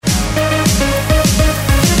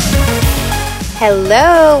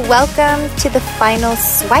Hello, welcome to The Final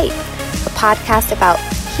Swipe, a podcast about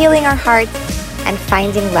healing our hearts and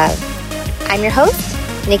finding love. I'm your host,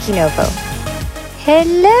 Nikki Novo.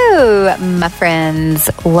 Hello, my friends.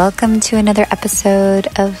 Welcome to another episode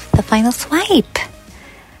of The Final Swipe.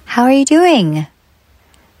 How are you doing?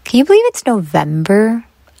 Can you believe it's November?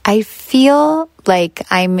 I feel like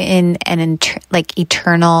I'm in an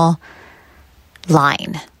eternal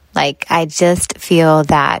line. Like, I just feel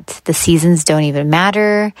that the seasons don't even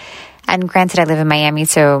matter. And granted, I live in Miami,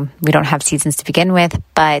 so we don't have seasons to begin with.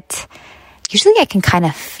 But usually I can kind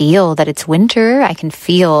of feel that it's winter. I can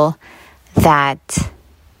feel that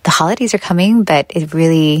the holidays are coming, but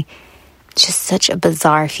it's just such a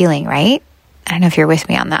bizarre feeling, right? I don't know if you're with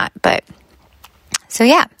me on that. But so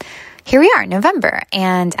yeah, here we are, November.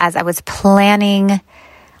 And as I was planning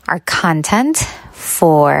our content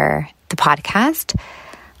for the podcast,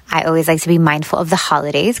 I always like to be mindful of the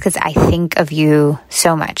holidays because I think of you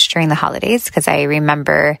so much during the holidays because I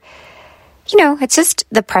remember, it's just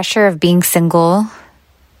the pressure of being single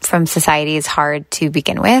from society is hard to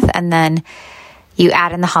begin with. And then you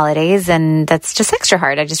add in the holidays and that's just extra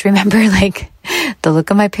hard. I just remember the look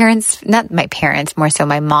of my parents, not my parents, more so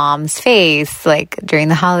my mom's face, during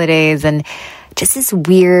the holidays and just this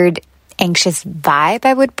weird anxious vibe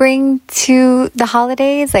I would bring to the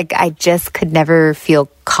holidays. I just could never feel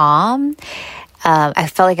calm. I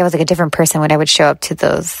felt like I was a different person when I would show up to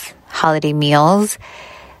those holiday meals.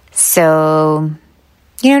 So,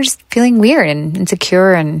 just feeling weird and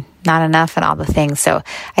insecure and not enough and all the things. So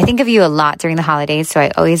I think of you a lot during the holidays. So I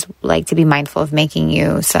always like to be mindful of making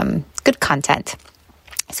you some good content.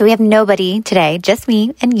 So we have nobody today, just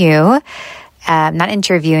me and you. Not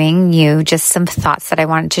interviewing you, just some thoughts that I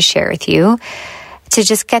wanted to share with you to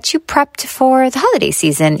just get you prepped for the holiday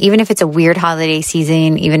season. Even if it's a weird holiday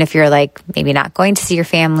season, even if you're maybe not going to see your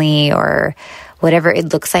family or whatever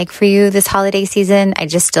it looks like for you this holiday season, I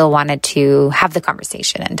just still wanted to have the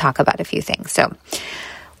conversation and talk about a few things. So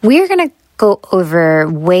we're going to go over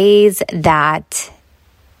ways that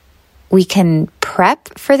we can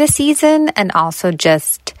prep for the season and also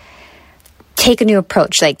just take a new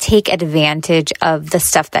approach, take advantage of the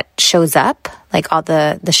stuff that shows up, all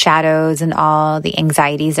the shadows and all the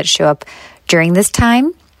anxieties that show up during this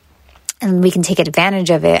time. And we can take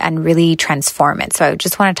advantage of it and really transform it. So I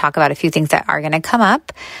just want to talk about a few things that are going to come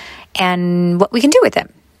up and what we can do with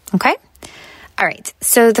them. Okay? All right.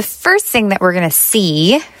 So the first thing that we're going to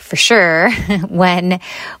see for sure when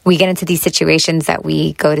we get into these situations that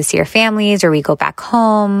we go to see our families or we go back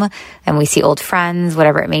home and we see old friends,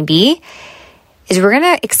 whatever it may be, is we're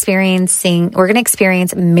going to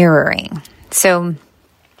experience mirroring. So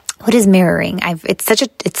what is mirroring? It's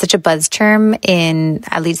such a buzz term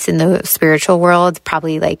at least in the spiritual world,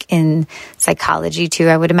 probably in psychology too,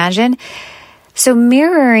 I would imagine. So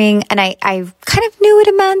mirroring, and I kind of knew what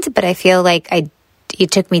it meant, but I feel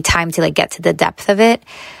it took me time to get to the depth of it.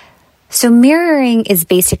 So mirroring is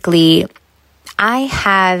basically, I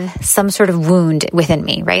have some sort of wound within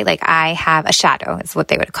me, right? I have a shadow is what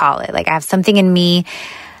they would call it. I have something in me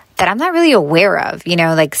that I'm not really aware of,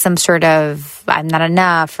 some sort of I'm not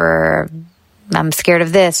enough or I'm scared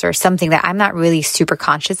of this or something that I'm not really super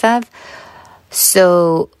conscious of.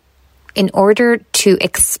 So in order to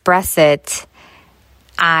express it,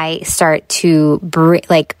 I start to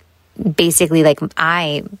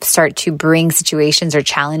I start to bring situations or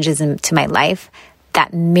challenges into my life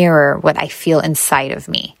that mirror what I feel inside of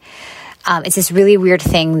me. It's this really weird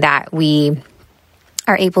thing that we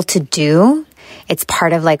are able to do. It's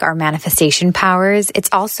part of our manifestation powers. It's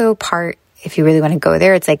also part, if you really want to go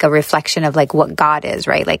there, it's a reflection of what God is,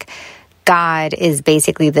 right? God is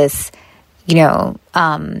basically this,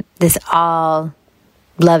 this all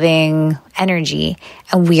loving energy,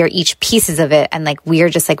 and we are each pieces of it. And we are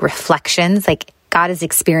just reflections, God is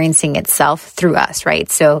experiencing itself through us, right?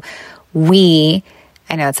 So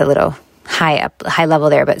I know it's a little high level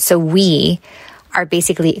there, but so we are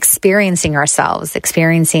basically experiencing ourselves,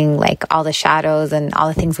 experiencing all the shadows and all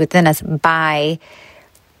the things within us by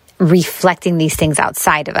reflecting these things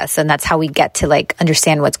outside of us. And that's how we get to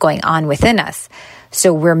understand what's going on within us.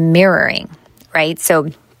 So we're mirroring, right? So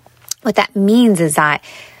what that means is that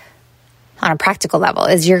on a practical level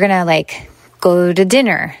is you're going to go to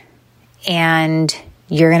dinner and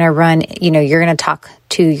you're going to you're going to talk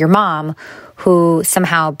to your mom who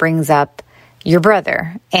somehow brings up your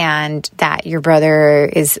brother and that your brother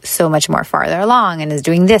is so much more farther along and is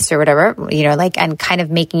doing this or whatever, and kind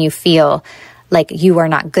of making you feel like you are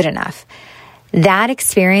not good enough. That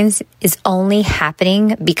experience is only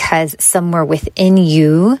happening because somewhere within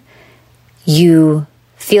you, you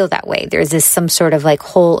feel that way. There's this some sort of like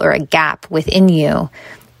hole or a gap within you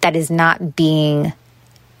that is not being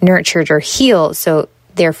nurtured or healed. So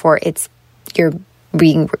therefore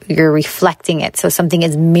you're reflecting it. So something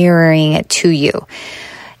is mirroring it to you.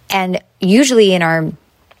 And usually in our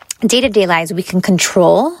day-to-day lives, we can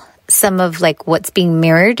control some of like what's being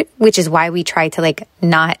mirrored, which is why we try to like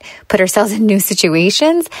not put ourselves in new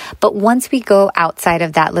situations. But once we go outside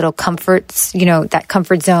of that little comfort, you know, that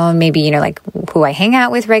comfort zone, maybe, you know, like who I hang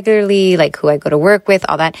out with regularly, like who I go to work with,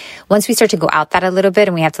 all that. Once we start to go out that a little bit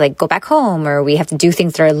and we have to like go back home, or we have to do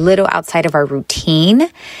things that are a little outside of our routine,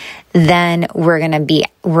 then we're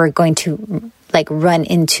going to like run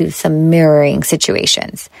into some mirroring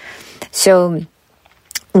situations.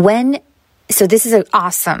 So this is an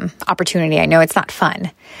awesome opportunity. I know it's not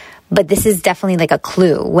fun, but this is definitely like a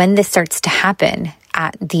clue. When this starts to happen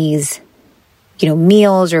at these, you know,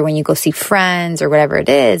 meals, or when you go see friends or whatever it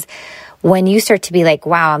is, when you start to be like,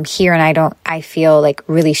 wow, I'm here and I feel like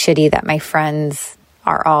really shitty that my friends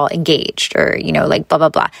are all engaged, or, you know, like blah, blah,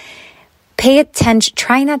 blah. Pay attention.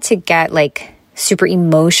 Try not to get like super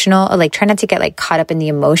emotional, or like try not to get like caught up in the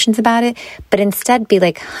emotions about it, but instead be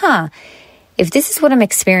like, if this is what I'm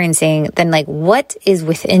experiencing, then like what is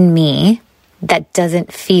within me that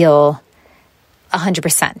doesn't feel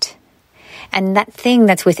 100%? And that thing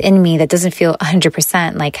that's within me that doesn't feel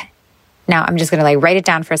 100%, like now I'm just going to like write it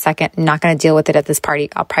down for a second. I'm not going to deal with it at this party.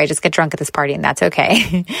 I'll probably just get drunk at this party and that's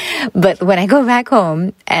okay. But when I go back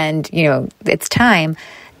home and, you know, it's time,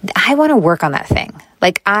 I want to work on that thing.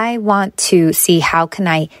 Like I want to see how can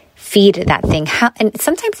I feed that thing. And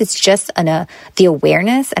sometimes it's just the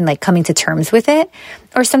awareness and like coming to terms with it,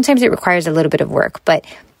 or sometimes it requires a little bit of work. But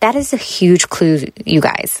that is a huge clue, you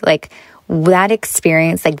guys. Like that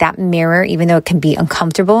experience, like that mirror, even though it can be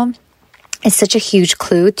uncomfortable, is such a huge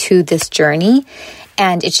clue to this journey,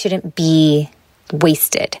 and it shouldn't be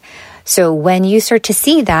wasted. So when you start to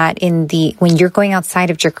see that when you're going outside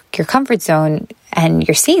of your comfort zone and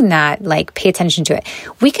you're seeing that, like pay attention to it.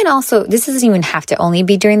 This doesn't even have to only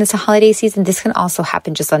be during this holiday season. This can also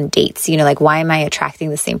happen just on dates. You know, like why am I attracting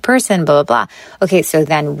the same person? Blah, blah, blah. Okay, so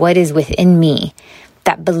then what is within me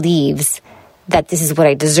that believes that this is what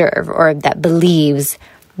I deserve, or that believes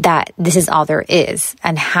that this is all there is?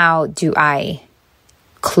 And how do I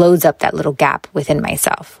close up that little gap within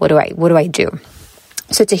myself? What do I do?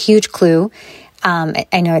 So it's a huge clue.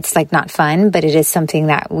 I know it's like not fun, but it is something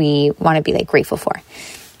that we want to be like grateful for.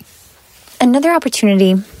 Another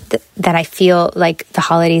opportunity that I feel like the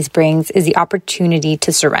holidays brings is the opportunity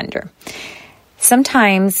to surrender.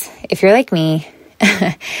 Sometimes, if you're like me,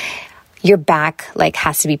 your back like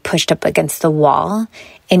has to be pushed up against the wall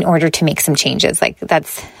in order to make some changes. Like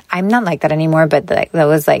I'm not like that anymore, but that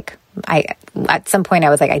was like, at some point I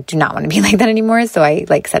was like, I do not want to be like that anymore. So I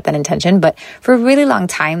like set that intention. But for a really long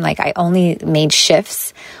time, like I only made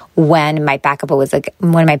shifts when my back was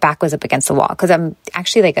up against the wall. Cause I'm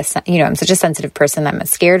actually like I'm such a sensitive person. I'm a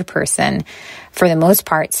scared person for the most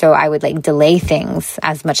part. So I would like delay things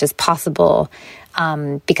as much as possible,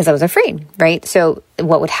 because I was afraid. Right. So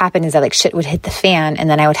what would happen is that like shit would hit the fan and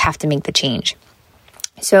then I would have to make the change.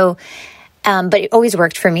 So, but it always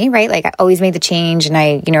worked for me, right? Like I always made the change, and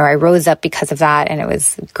I rose up because of that, and it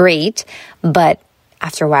was great. But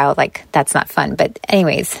after a while, like that's not fun. But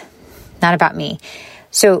anyways, not about me.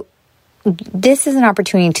 So this is an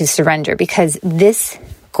opportunity to surrender, because this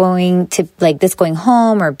going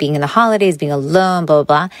home or being in the holidays, being alone, blah,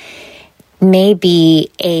 blah, blah, may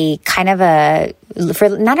be a kind of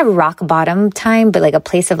not a rock bottom time, but like a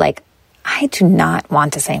place of like, I do not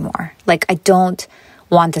want this anymore. Like I don't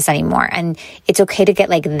want this anymore. And it's okay to get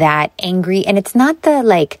like that angry. And it's not the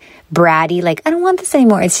like bratty, like, I don't want this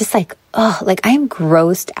anymore. It's just like, oh, like I am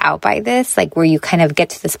grossed out by this. Like where you kind of get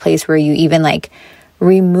to this place where you even like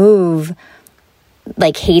remove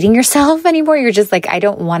like hating yourself anymore. You're just like, I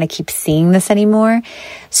don't want to keep seeing this anymore.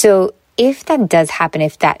 So if that does happen,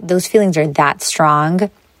 if those feelings are that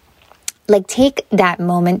strong, like take that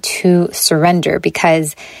moment to surrender,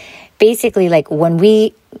 because basically like when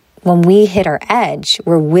we hit our edge,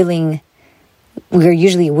 we're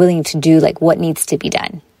usually willing to do like what needs to be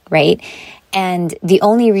done, right? And the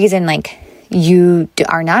only reason like you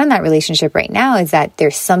are not in that relationship right now is that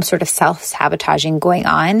there's some sort of self-sabotaging going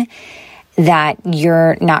on that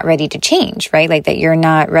you're not ready to change, right? Like that you're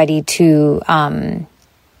not ready to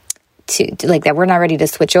like that we're not ready to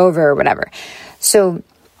switch over or whatever. So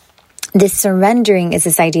this surrendering is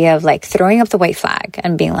this idea of like throwing up the white flag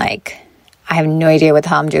and being like, I have no idea what the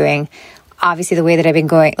hell I'm doing. Obviously, the way that I've been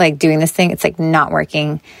doing this thing, it's like not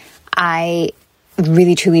working. I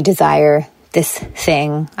really, truly desire this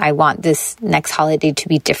thing. I want this next holiday to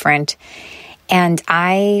be different. And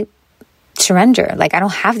I surrender. Like, I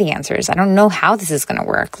don't have the answers. I don't know how this is going to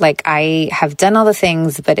work. Like, I have done all the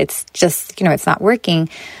things, but it's just, it's not working.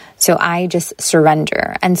 So I just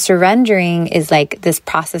surrender. And surrendering is like this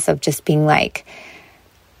process of just being like,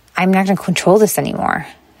 I'm not going to control this anymore.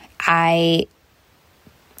 And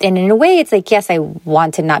in a way, it's like, yes, I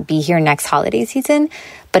want to not be here next holiday season,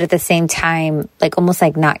 but at the same time, like almost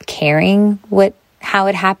like not caring how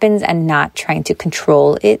it happens and not trying to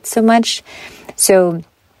control it so much. So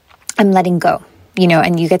I'm letting go,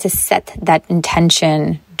 and you get to set that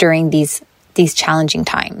intention during these challenging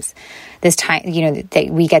times. This time, that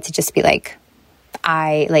we get to just be like,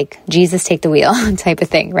 Jesus, take the wheel type of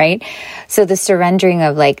thing, right? So the surrendering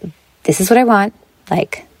of like, this is what I want.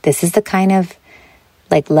 Like, this is the kind of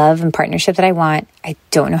like love and partnership that I want. I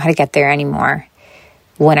don't know how to get there anymore.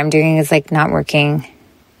 What I'm doing is like not working,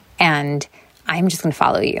 and I'm just going to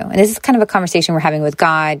follow you. And this is kind of a conversation we're having with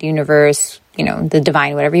God, universe, the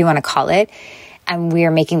divine, whatever you want to call it. And we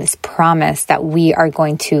are making this promise that we are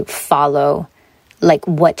going to follow like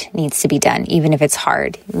what needs to be done, even if it's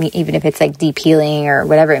hard, even if it's like deep healing or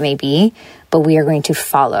whatever it may be, but we are going to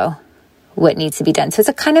follow what needs to be done. So it's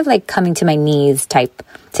a kind of like coming to my knees type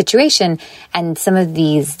situation. And some of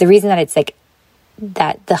these, the reason that it's like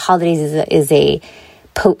that the holidays is a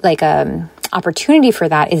opportunity for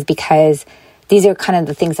that is because these are kind of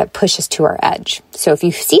the things that push us to our edge. So if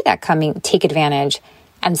you see that coming, take advantage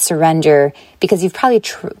and surrender, because you've probably,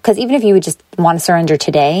 because even if you would just want to surrender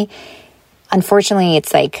today, unfortunately,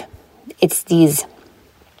 it's these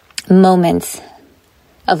moments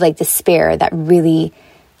of like despair that really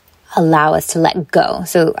allow us to let go.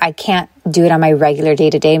 So I can't do it on my regular day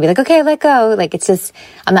to day and be like, okay, let go. Like, it's just,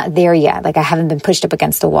 I'm not there yet. Like, I haven't been pushed up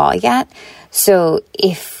against the wall yet. So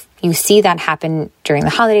if you see that happen during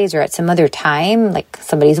the holidays or at some other time, like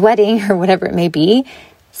somebody's wedding or whatever it may be,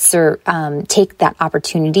 take that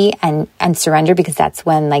opportunity and surrender, because that's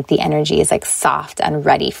when like the energy is like soft and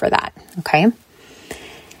ready for that. Okay. And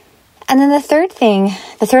then the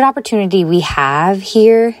third opportunity we have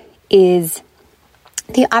here is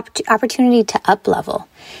the opportunity to up level,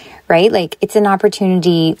 right? Like, it's an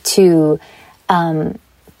opportunity to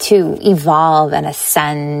evolve and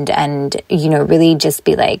ascend and, really just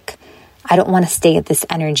be like, I don't want to stay at this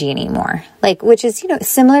energy anymore. Like, which is,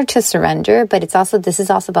 similar to surrender, but this is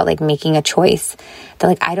also about like making a choice that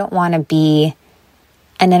like, I don't want to be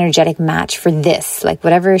an energetic match for this, like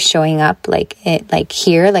whatever is showing up, like it, like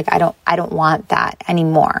here, like, I don't want that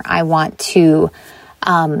anymore. I want to,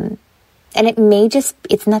 and it may just,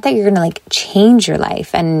 it's not that you're going to like change your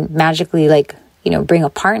life and magically like, bring a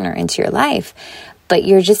partner into your life, but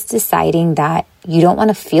you're just deciding that you don't want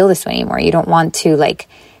to feel this way anymore. You don't want to like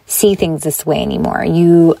see things this way anymore.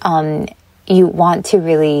 You want to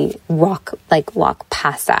really walk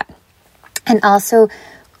past that, and also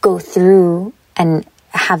go through and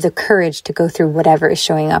have the courage to go through whatever is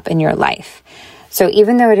showing up in your life. So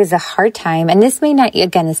even though it is a hard time, and this may not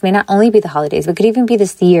only be the holidays, but could even be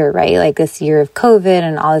this year, right? Like this year of COVID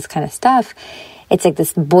and all this kind of stuff. It's like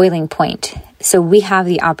this boiling point. So we have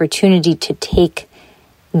the opportunity to take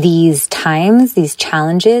these times, these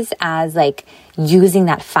challenges, as like using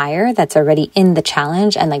that fire that's already in the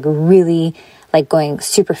challenge and like really like going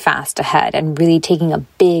super fast ahead and really taking a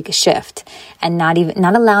big shift, and not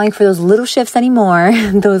allowing for those little shifts anymore.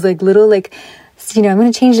 Those like little like, I'm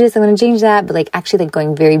going to change this, I'm going to change that, but like actually like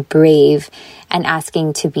going very brave and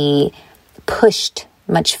asking to be pushed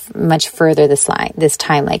much further this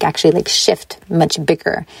time, like actually like shift much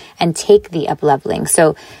bigger and take the up leveling.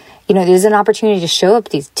 So, there's an opportunity to show up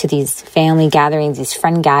to these family gatherings, these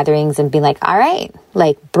friend gatherings, and be like, all right,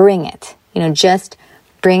 like bring it, just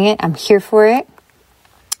bring it. I'm here for it.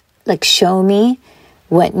 Like, show me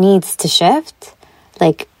what needs to shift.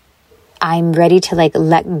 Like, I'm ready to like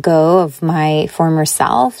let go of my former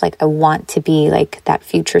self. Like, I want to be like that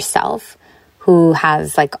future self who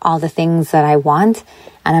has like all the things that I want,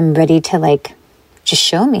 and I'm ready to like just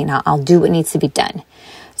show me, and I'll do what needs to be done.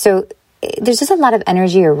 So there's just a lot of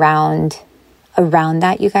energy around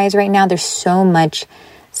that, you guys, right now. There's so much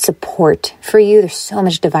support for you. There's so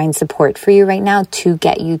much divine support for you right now to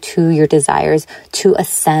get you to your desires, to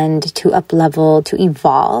ascend, to up level, to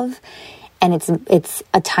evolve. And it's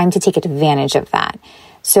a time to take advantage of that.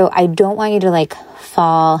 So I don't want you to like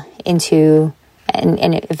fall into,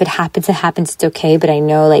 and if it happens, it's okay. But I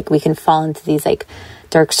know like we can fall into these like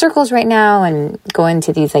dark circles right now and go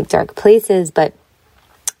into these like dark places. But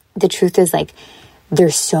the truth is like,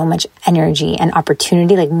 there's so much energy and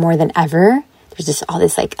opportunity, like more than ever. There's just all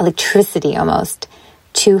this like electricity almost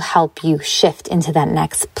to help you shift into that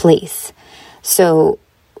next place. So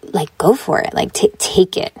like, go for it. Like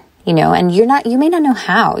take it. and you may not know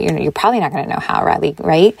how, you're probably not going to know how, Riley,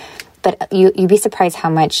 right? But you'd be surprised how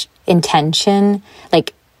much intention,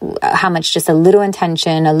 like how much just a little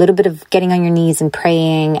intention, a little bit of getting on your knees and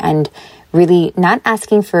praying and really not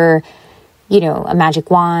asking for, a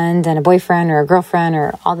magic wand and a boyfriend or a girlfriend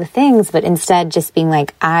or all the things, but instead just being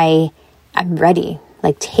like, I'm ready.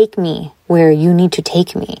 Like, take me where you need to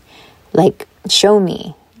take me. Like, show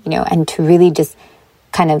me, and to really just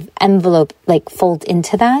kind of envelope, like fold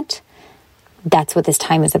into that. That's what this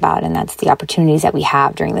time is about. And that's the opportunities that we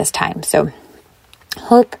have during this time. So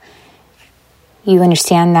hope you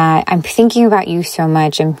understand that. I'm thinking about you so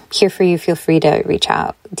much. I'm here for you. Feel free to reach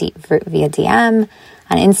out via DM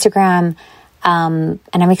on Instagram. And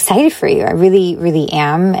I'm excited for you. I really, really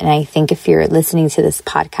am. And I think if you're listening to this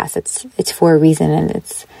podcast, it's for a reason and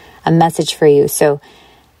it's a message for you. So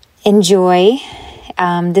enjoy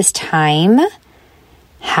this time.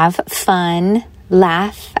 Have fun.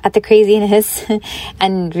 Laugh at the craziness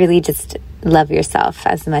and really just love yourself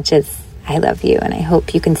as much as I love you. And I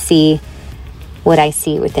hope you can see what I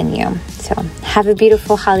see within you. So have a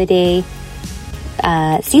beautiful holiday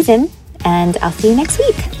season, and I'll see you next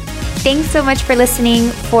week. Thanks so much for listening.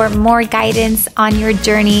 For more guidance on your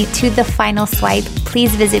journey to the final swipe,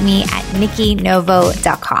 please visit me at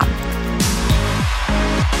NikkiNovo.com.